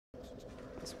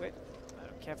That's weird. I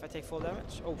don't care if I take full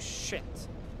damage. Oh shit.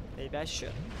 Maybe I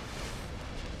should.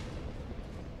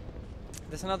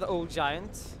 There's another old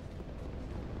giant.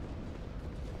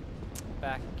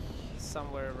 Back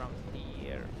somewhere around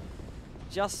here.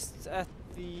 Just at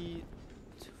the...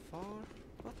 Too far?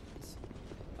 What?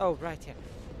 Oh, right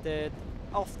here.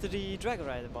 After the Dragon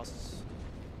Rider boss.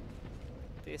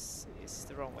 This is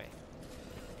the wrong way.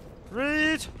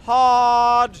 Read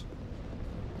hard!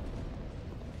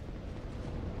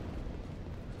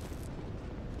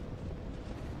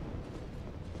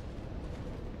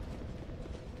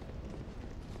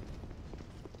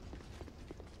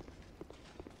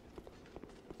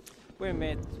 Wait a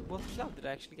minute, what club did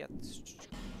I actually get? It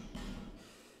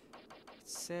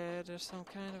said there's some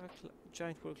kind of a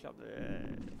giant world club.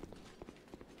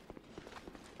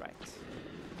 Right.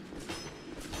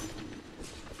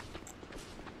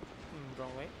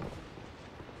 Wrong way.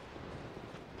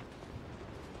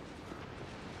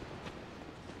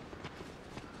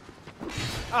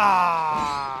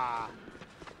 Ah!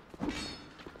 I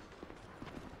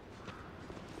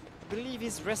believe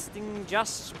he's resting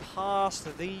just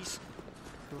past these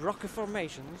rocky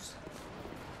formations.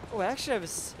 Oh, actually,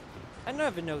 I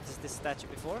never noticed this statue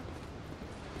before.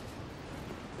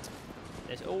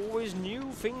 There's always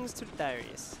new things to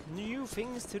diaries, new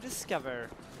things to discover.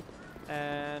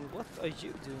 And what are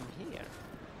you doing here?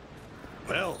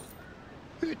 Well,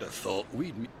 who'd have thought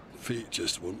we'd meet? Fate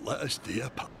just won't let us do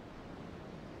a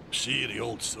See, the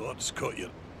old sword's got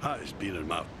your has been in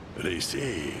my... They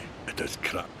say it is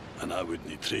crap, and I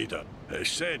wouldn't trade it. It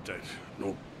said it,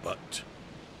 no, but...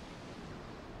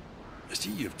 I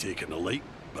see you've taken a light,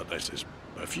 but this is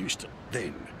refused.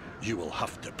 Then you will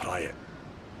have to pry it.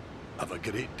 Have a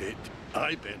great date.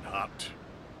 I been hurt.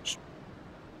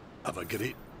 Have a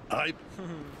great...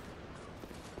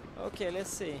 Okay, let's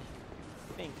see.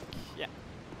 Think, yeah.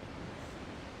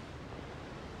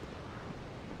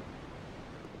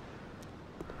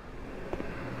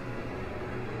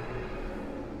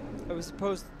 I was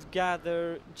supposed to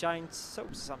gather giant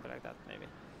soaps or something like that, maybe.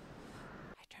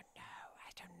 I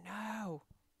don't know.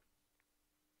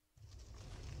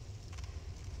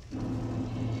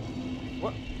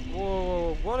 What?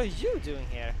 Whoa, what are you doing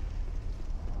here?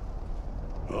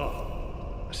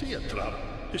 Oh, I see a trap.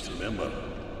 Just remember,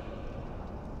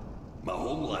 my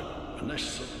homeland, and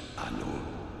this I know.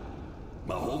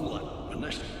 My homeland, and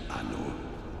this I know.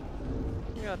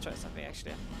 I'm gonna try something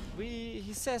actually.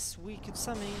 He says we could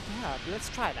summon him to help. Let's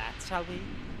try that, shall we?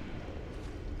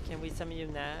 Can we summon you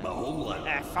now? My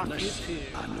homeland, fuck and this you too.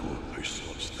 I know how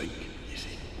swords think, you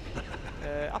see.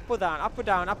 Up or down, up or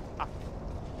down, up.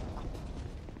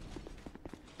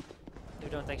 You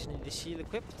don't actually need the shield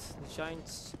equipped. The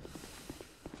giants.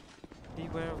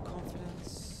 Beware of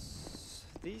confidence.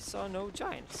 These are no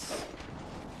giants.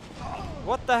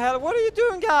 What the hell? What are you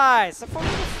doing, guys? I'm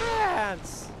following the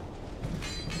fence.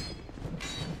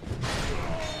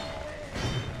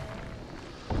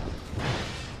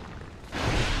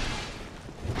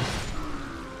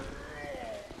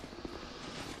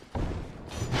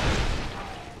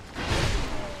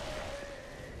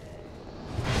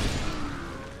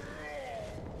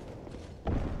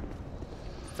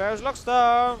 Ferris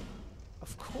Lockstone!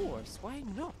 Of course, why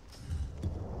not?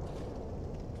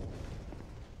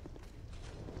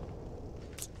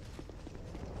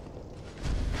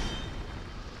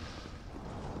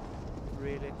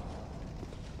 Really?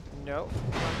 No?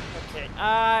 Okay,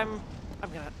 I'm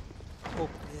gonna hope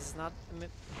this is not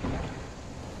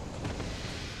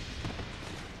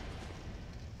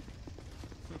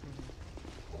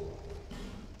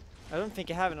I don't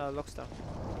think I have another Lockstone.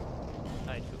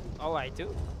 I do. Oh, I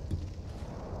do.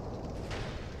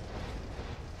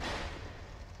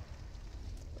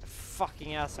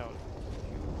 Fucking asshole.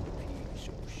 You piece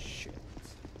of shit.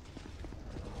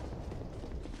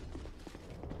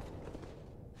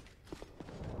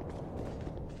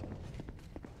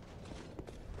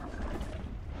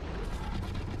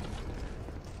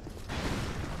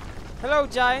 Hello,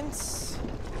 giants.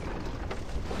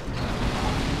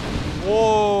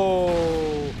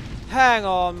 Whoa. Hang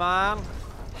on, man.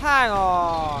 Hang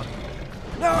on!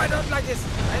 No, I don't like this!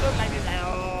 I don't like this at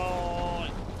all!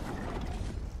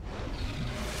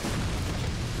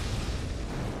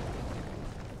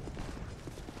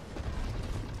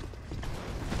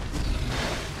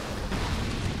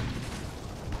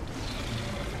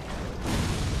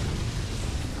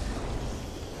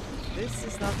 This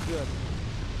is not good.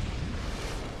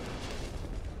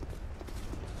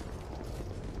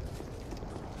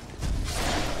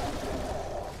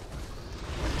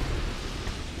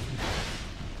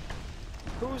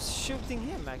 Who's shooting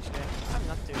him, actually? I'm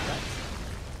not doing that.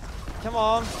 Come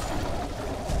on!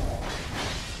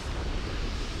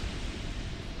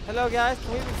 Hello guys,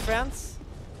 can we be friends?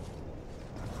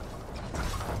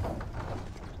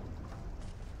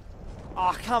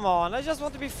 Oh, come on, I just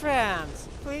want to be friends.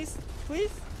 Please,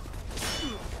 please.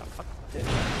 Oh, fuck this.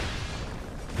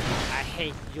 I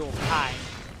hate your kind.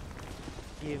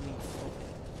 Give me four.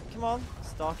 Come on,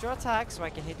 start your attack so I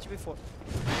can hit you before.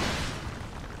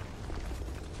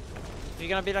 If you're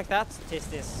gonna be like that,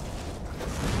 taste this.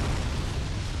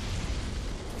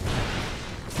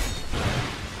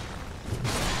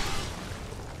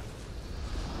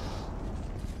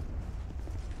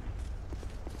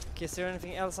 Okay, is there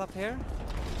anything else up here?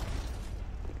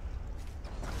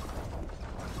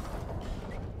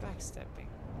 Backstepping.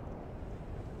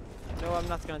 No, I'm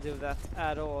not gonna do that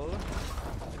at all.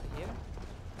 Here.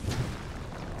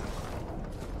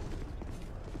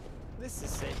 This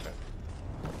is safer.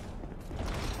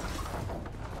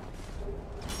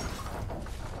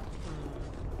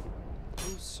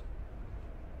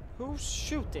 Who's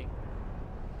shooting?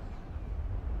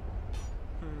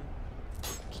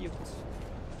 Cute.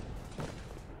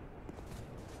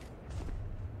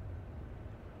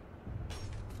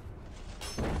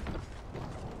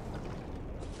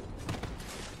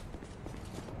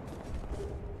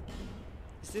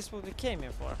 Is this what we came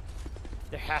here for?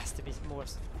 There has to be more.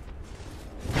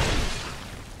 There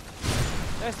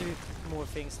has to be more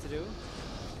things to do.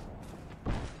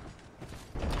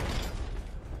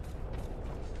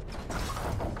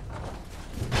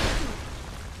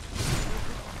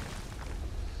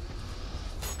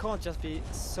 Can't just be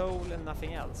soul and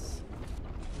nothing else.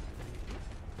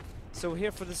 So we're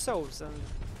here for the souls and...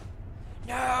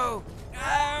 No! No!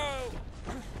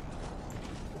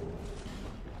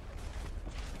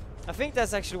 I think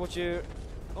that's actually what you're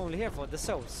only here for, the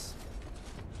souls.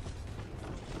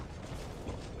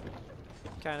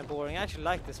 Kinda boring. I actually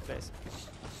like this place.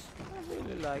 I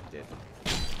really liked it.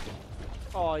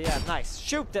 Oh yeah, nice.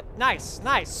 Shoot it! Nice!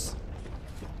 Nice!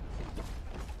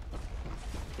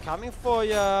 Coming for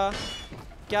ya!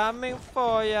 Coming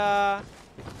for ya!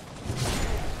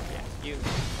 Yeah, you.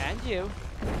 And you.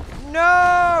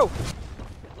 No!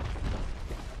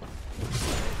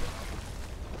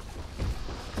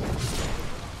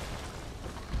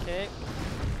 Okay.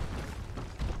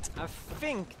 I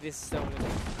think this is the only...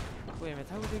 Wait a minute,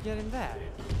 how would we get in there?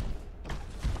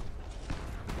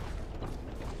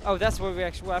 Oh, that's where we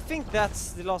actually... Well, I think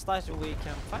that's the last item we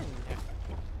can find in here.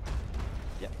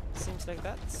 Yeah, seems like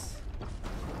that.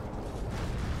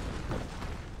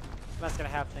 That's gonna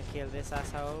have to kill this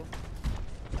asshole.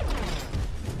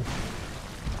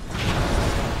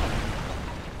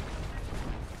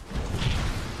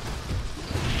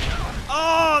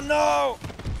 Oh no!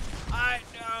 I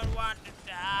don't want to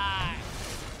die.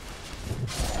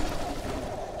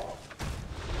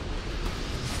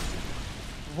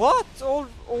 What?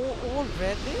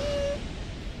 Already?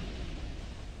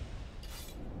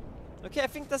 Okay, I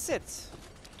think that's it.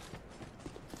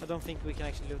 I don't think we can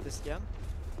actually loot this again.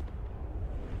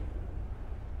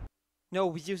 No,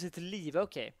 we use it to leave.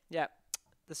 Okay, yeah.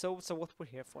 The souls are what we're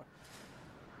here for.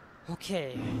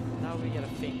 Okay, now we gotta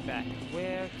think back.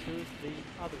 Where could the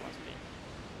other ones be?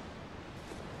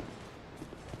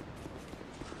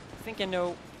 I think I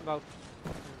know about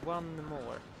one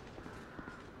more.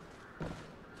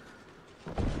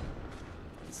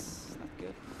 It's not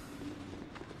good.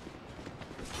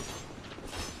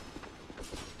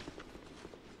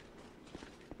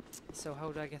 So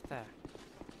how do I get there?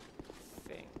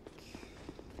 Think.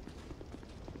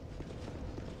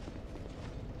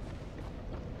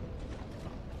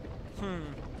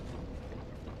 I'm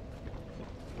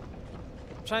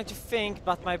trying to think,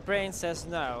 but my brain says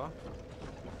no.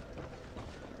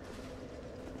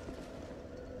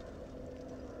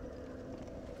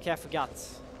 Okay, I forgot.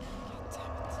 God damn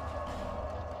it.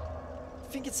 I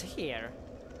think it's here.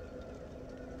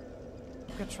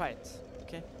 We can try it.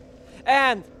 Okay.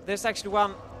 And there's actually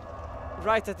one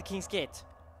right at the King's Gate.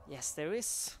 Yes, there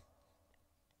is.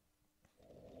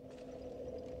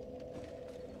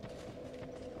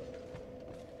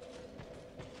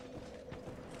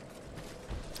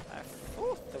 I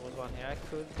thought there was one here. I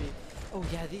could be... Oh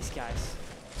yeah, these guys.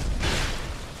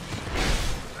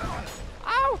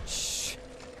 Ouch!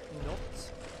 Not.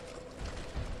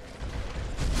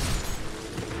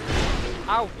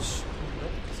 Ouch!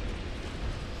 Not.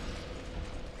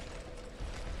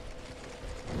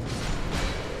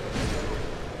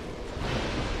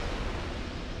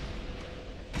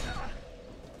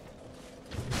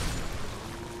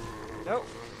 No.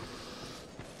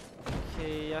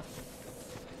 Okay, I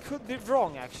could be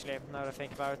wrong actually, now that I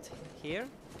think about it. Here?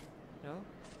 No?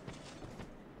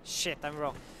 Shit, I'm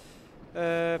wrong.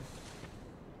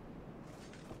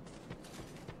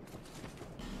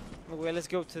 Well, let's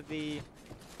go to the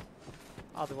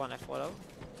other one I follow.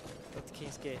 At the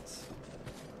King's Gate.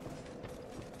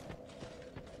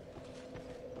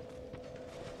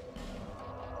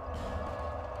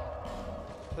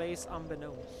 Place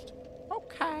unbeknownst.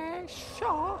 Okay,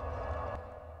 sure.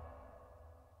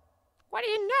 What do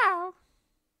you know?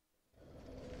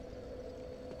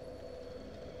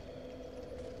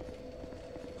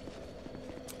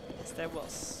 Yes, there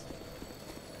was.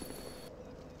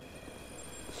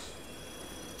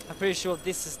 I'm pretty sure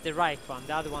this is the right one.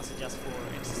 The other ones are just for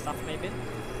extra stuff, maybe.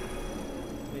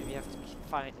 Maybe you have to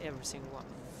find every single one.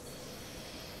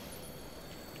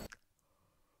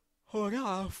 Oh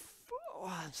no!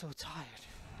 Oh, I'm so tired.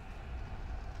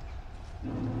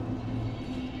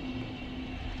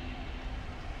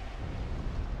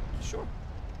 Sure.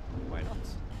 Why not?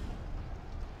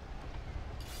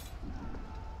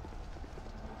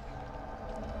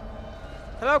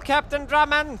 Hello, Captain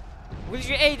Drummond. Will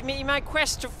you aid me in my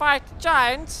quest to fight the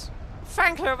giants?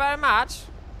 Thank you very much.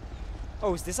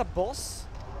 Oh, is this a boss?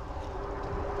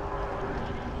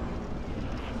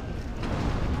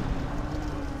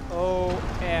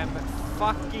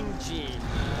 OMG.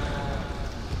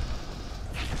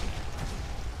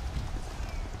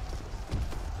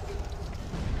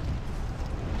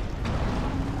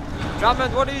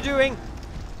 Drummond, what are you doing?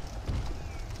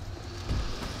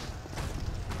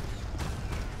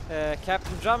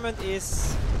 Captain Drummond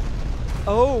is...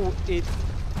 Oh, it...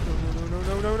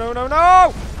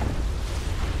 No!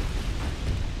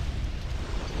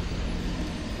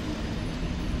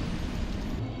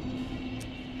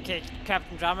 Okay,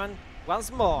 Captain Drummond,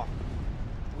 once more.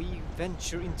 We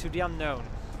venture into the unknown.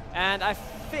 And I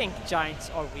think giants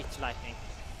are weak to lightning.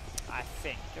 I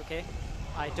think, okay?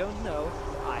 I don't know,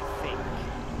 I think.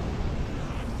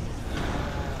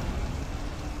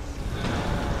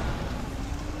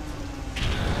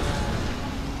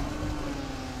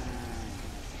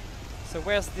 So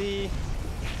where's the...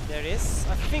 There it is.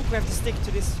 I think we have to stick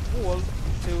to this wall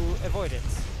to avoid it.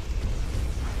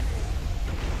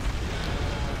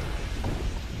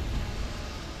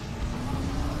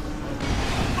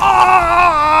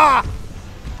 Ah!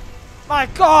 My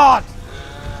God!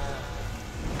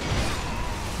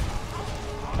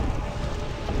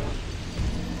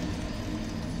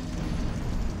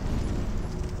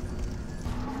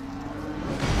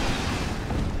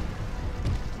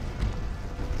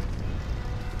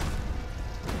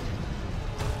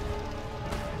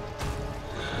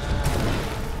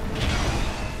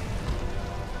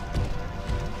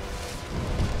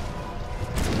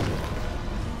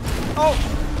 Oh!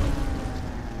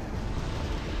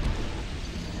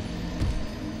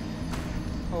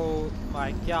 Oh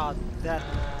my God, that...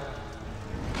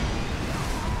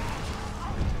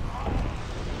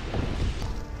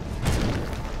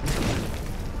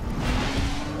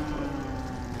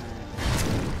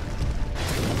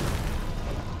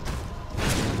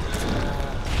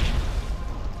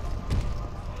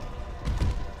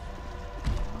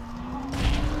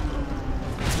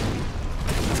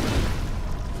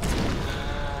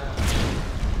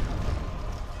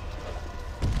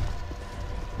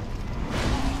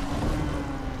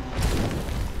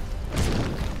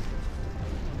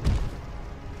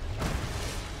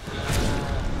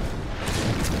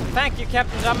 Thank you,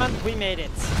 Captain Drummond. We made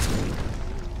it.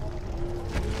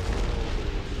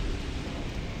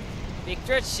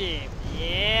 Victory achieved.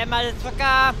 Yeah,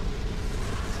 motherfucker.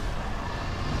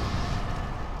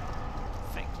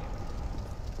 Thank you.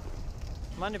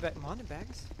 Money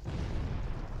bags?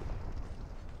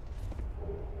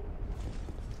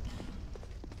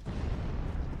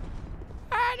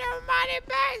 I know money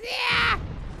bags here.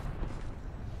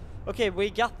 Okay, we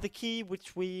got the key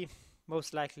which we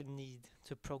most likely need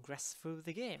to progress through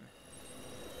the game.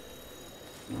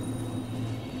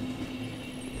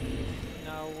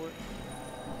 Now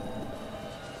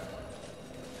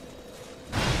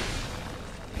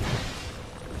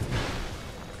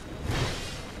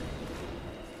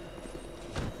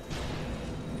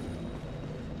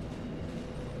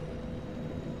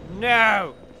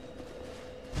no!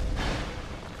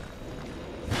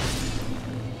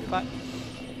 But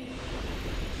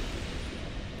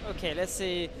okay, let's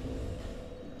see.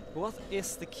 What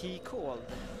is the key called?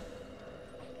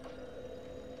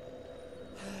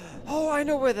 Oh, I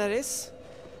know where that is.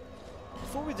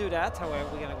 Before we do that, however,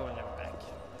 we're gonna go and level back.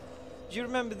 Do you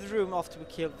remember the room after we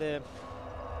killed the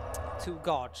two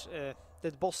guards?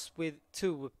 The boss with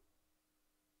two,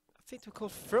 I think they're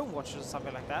called throne watchers or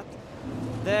something like that.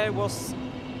 There was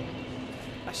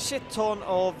a shit ton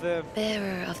of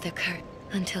bearer of the curse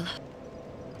until...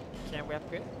 Can we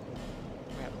upgrade?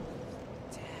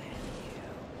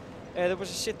 There was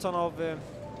a shit ton of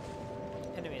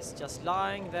enemies just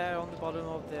lying there on the bottom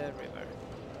of the river.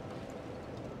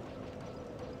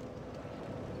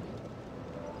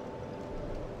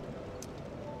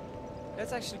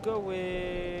 Let's actually go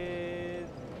with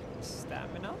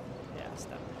stamina. Yeah,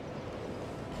 stamina.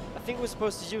 I think we're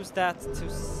supposed to use that to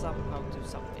somehow do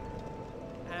something.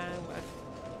 And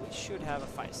we should have a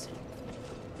fire seal.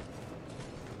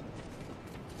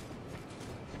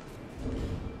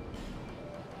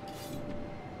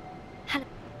 Hello.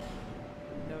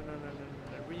 No.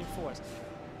 Reinforce.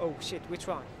 Oh shit, which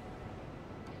one?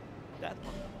 That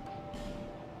one.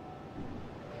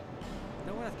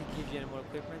 No one can give you any more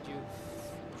equipment, you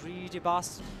greedy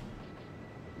bastard.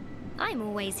 I'm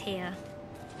always here.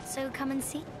 So come and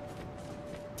see.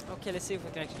 Okay, let's see if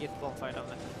we can actually get the bonfire down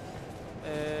there.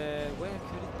 Where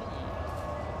could it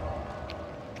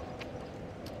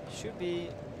be? Should be...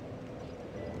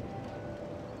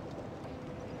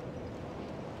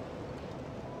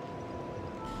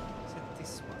 Is it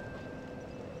this one?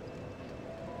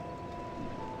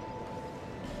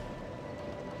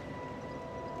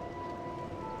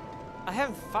 I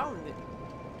haven't found it.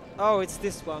 Oh, it's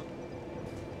this one.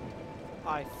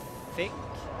 I think.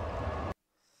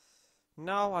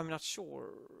 No, I'm not sure.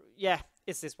 Yeah,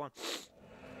 it's this one.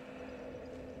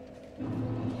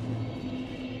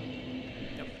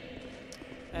 Yep.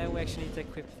 And we actually need to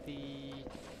equip the...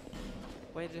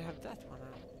 Why did I have that one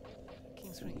now?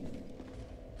 King's Ring.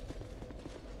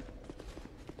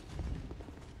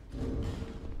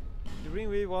 The ring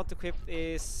we want to equip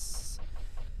is...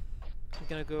 I'm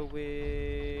gonna go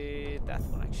with that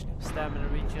one actually. Stamina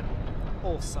region.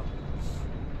 Awesome.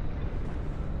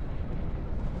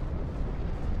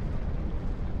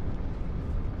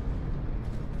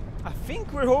 I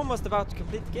think we're almost about to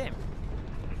complete the game.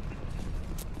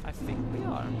 I think we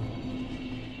are.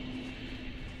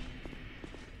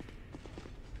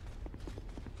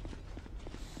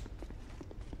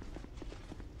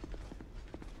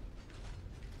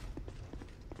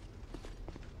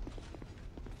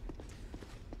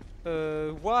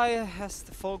 Why has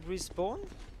the fog respawned?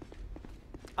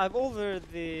 I've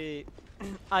already...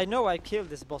 I know I killed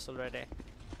this boss already.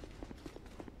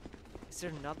 Is there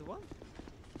another one?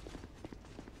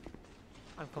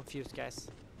 I'm confused, guys.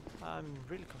 I'm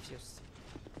really confused.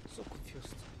 So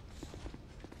confused.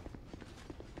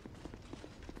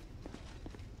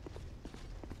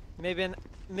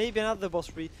 Maybe another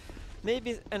boss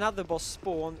maybe another boss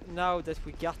spawned now that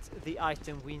we got the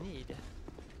item we need.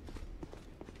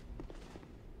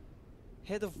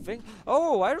 Head of Veng.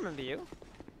 Oh, I remember you.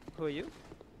 Who are you?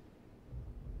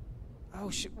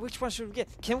 Oh, which one should we get?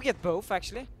 Can we get both,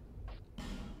 actually?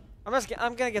 I'm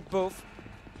gonna get both.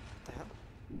 What the hell?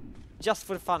 Just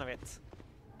for the fun of it.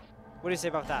 What do you say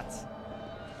about that?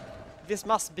 This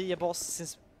must be a boss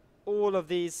since all of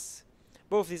these...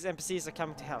 Both these NPCs are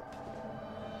coming to help.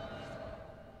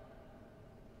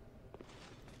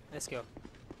 Let's go.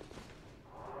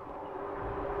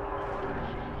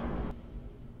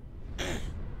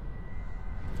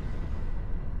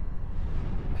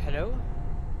 Hello?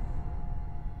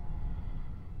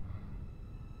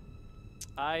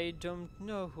 I don't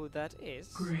know who that is.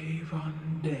 Grave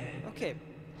undead. Okay.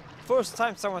 First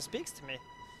time someone speaks to me.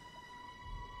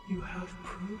 You have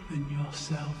proven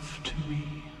yourself to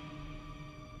me.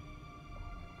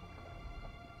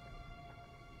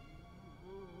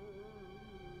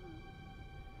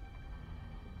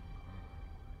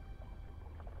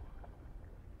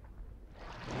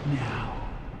 Now,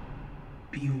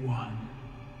 be one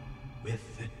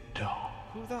with the dawn.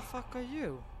 Who the fuck are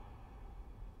you?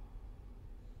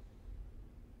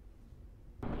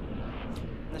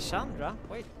 Nashandra?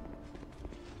 Wait.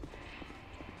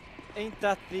 Ain't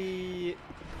that the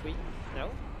queen? No.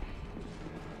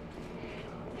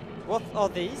 What are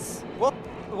these? What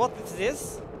is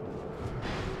this?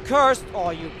 Cursed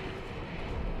are you?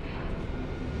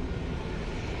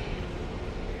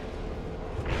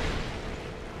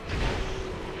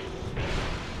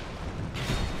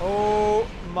 Oh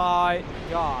my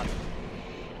god.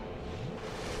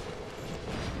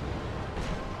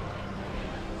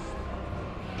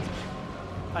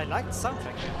 I like the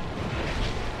soundtrack here.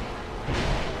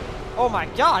 Oh my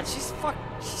god, she's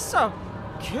a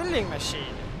killing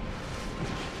machine.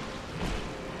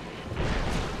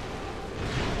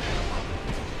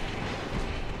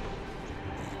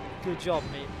 Good job,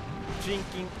 mate.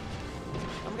 Drinking.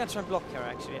 I'm gonna try and block her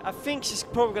actually. I think she's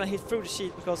probably gonna hit through the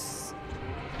sheet because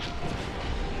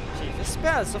she uses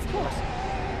spells, of course.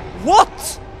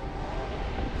 What?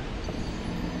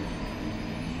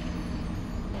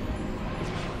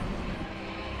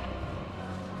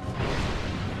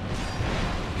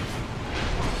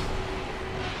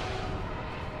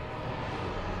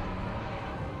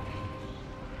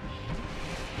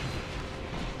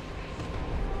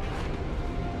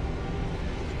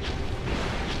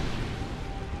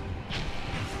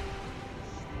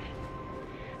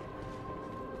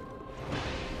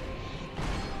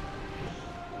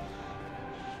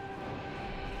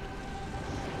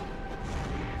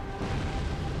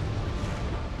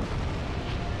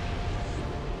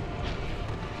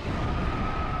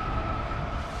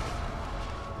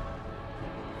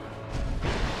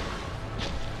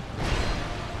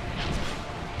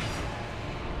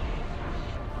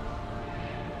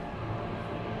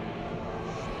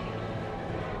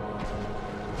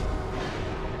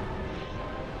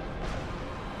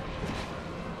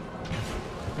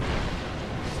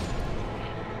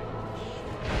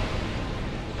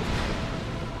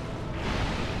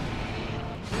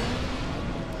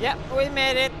 Yeah, we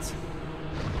made it.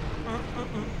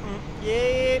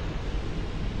 Yeah.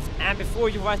 And before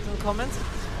you write in the comments,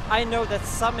 I know that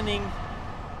summoning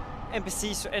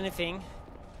NPCs or anything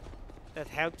that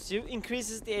helps you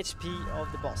increases the HP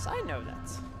of the boss. I know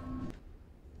that.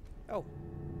 Oh.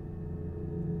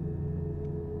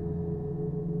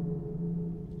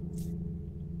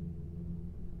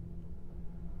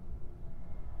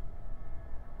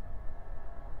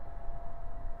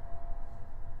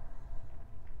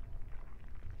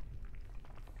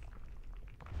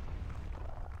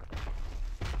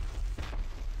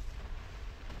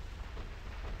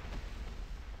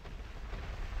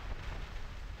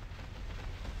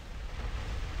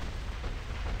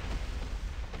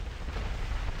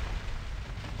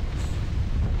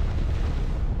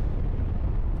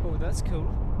 That's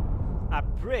cool. A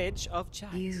bridge of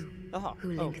giants. You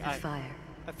who link the fire.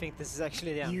 I think this is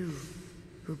actually the end. You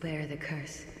who bear the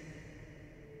curse.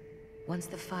 Once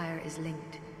the fire is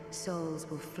linked, souls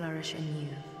will flourish anew,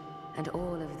 and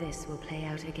all of this will play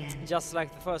out again. Just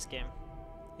like the first game.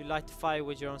 You light the fire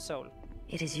with your own soul.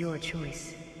 It is your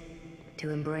choice to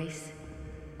embrace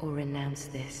or renounce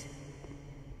this.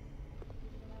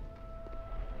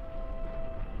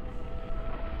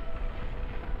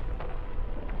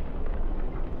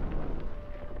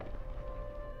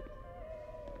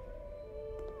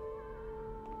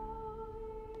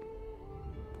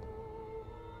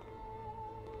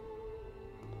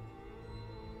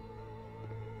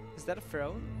 Is that a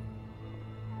throne?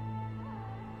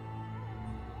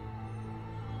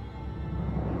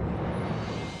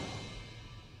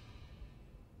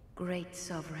 Great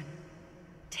Sovereign,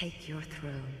 take your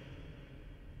throne.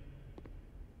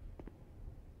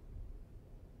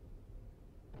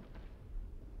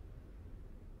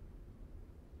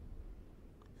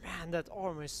 Man, that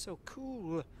armor is so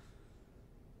cool.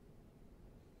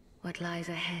 What lies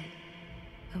ahead,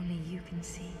 only you can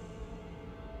see.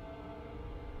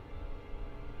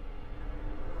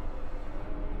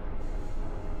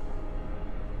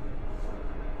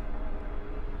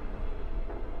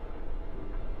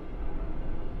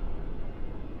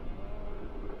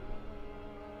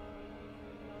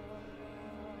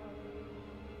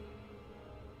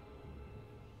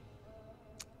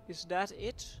 Is that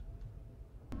it?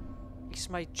 Is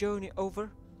my journey over?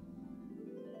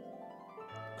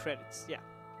 Credits, yeah.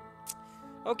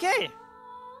 Okay!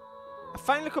 I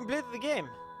finally completed the game.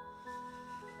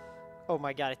 Oh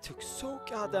my god, it took so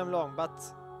goddamn long, but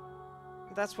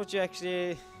that's what you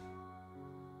actually...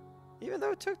 Even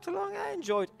though it took too long, I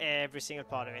enjoyed every single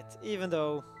part of it. Even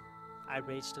though I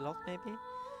raged a lot, maybe?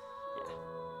 Yeah.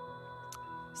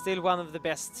 Still one of the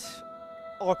best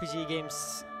RPG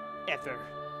games ever.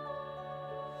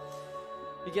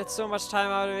 You get so much time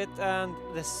out of it, and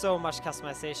there's so much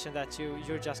customization that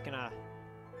you're just gonna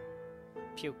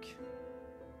puke.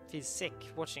 Feel sick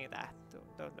watching that.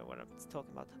 Don't know what I'm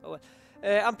talking about. Oh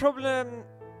well. I'm probably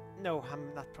no,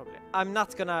 I'm not probably. I'm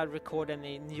not gonna record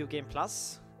any New Game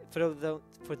Plus. For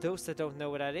those that don't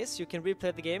know what that is, you can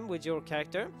replay the game with your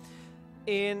character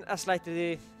in a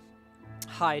slightly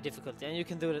high difficulty, and you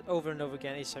can do it over and over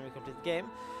again each time you complete the game.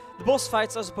 The boss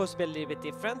fights are supposed to be a little bit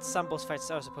different. Some boss fights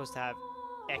are supposed to have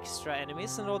extra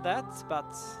enemies and all that,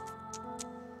 but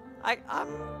I'm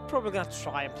probably gonna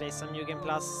try and play some New Game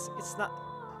Plus.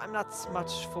 I'm not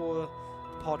much for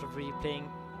the part of replaying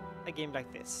a game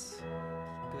like this,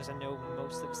 because I know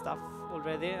most of the stuff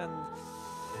already, and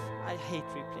I hate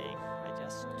replaying. I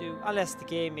just do, unless the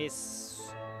game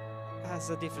has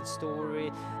a different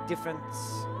story, different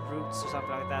routes or something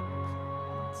like that.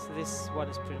 So this one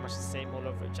is pretty much the same all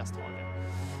over, just harder.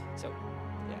 So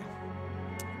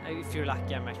if you're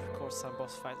lucky, I might record some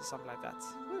boss fights or something like that.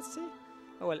 We'll see.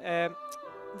 Oh well,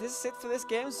 this is it for this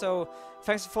game. So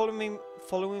thanks for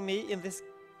following me in this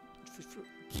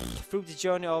through the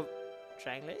journey of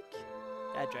Dragon Lake.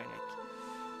 Yeah, Dragon Lake.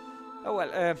 Oh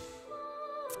well,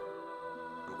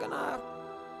 I'm gonna.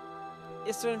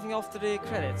 Is there anything after the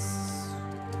credits?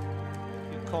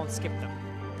 You can't skip them.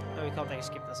 No, you can't actually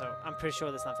skip them. So I'm pretty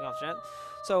sure there's nothing after that.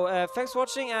 So thanks for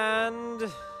watching, and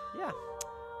yeah,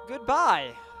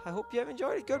 goodbye. I hope you have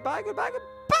enjoyed it. Goodbye, goodbye, goodbye.